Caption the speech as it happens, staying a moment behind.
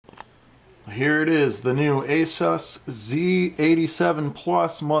Here it is, the new ASUS Z87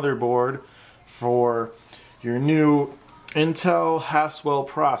 PLUS motherboard for your new Intel Haswell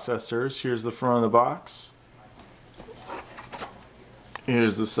processors. Here's the front of the box.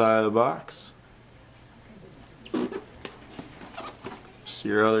 Here's the side of the box. See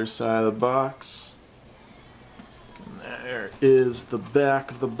your other side of the box. And there is the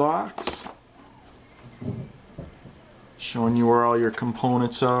back of the box, showing you where all your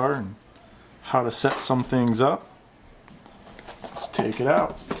components are and how to set some things up. Let's take it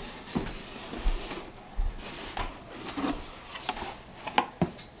out.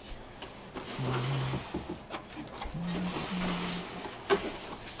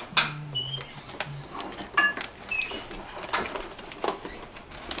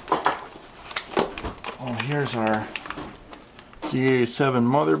 Well, here's our Z87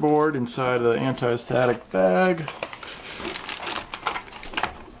 motherboard inside of the anti-static bag.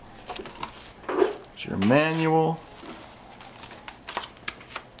 Your manual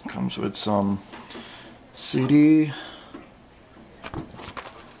comes with some CD,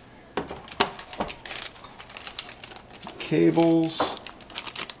 cables,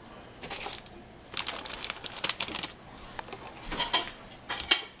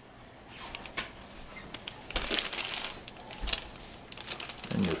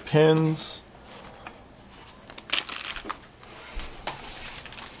 and your pins.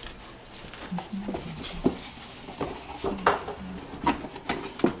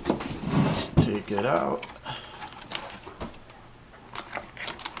 Let's take it out.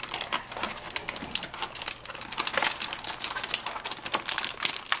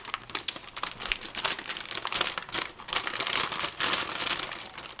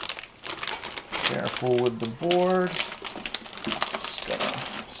 Careful with the board. Just gonna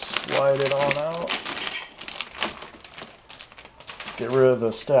slide it on out. Get rid of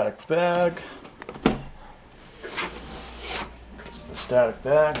the static bag. The static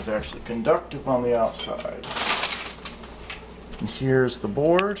bag is actually conductive on the outside. And here's the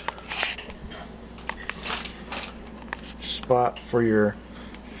board. Spot for your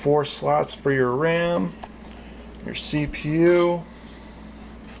 4 slots for your RAM, your CPU,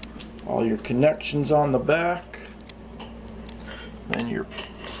 all your connections on the back, then your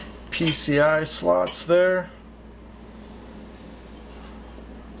PCI slots there.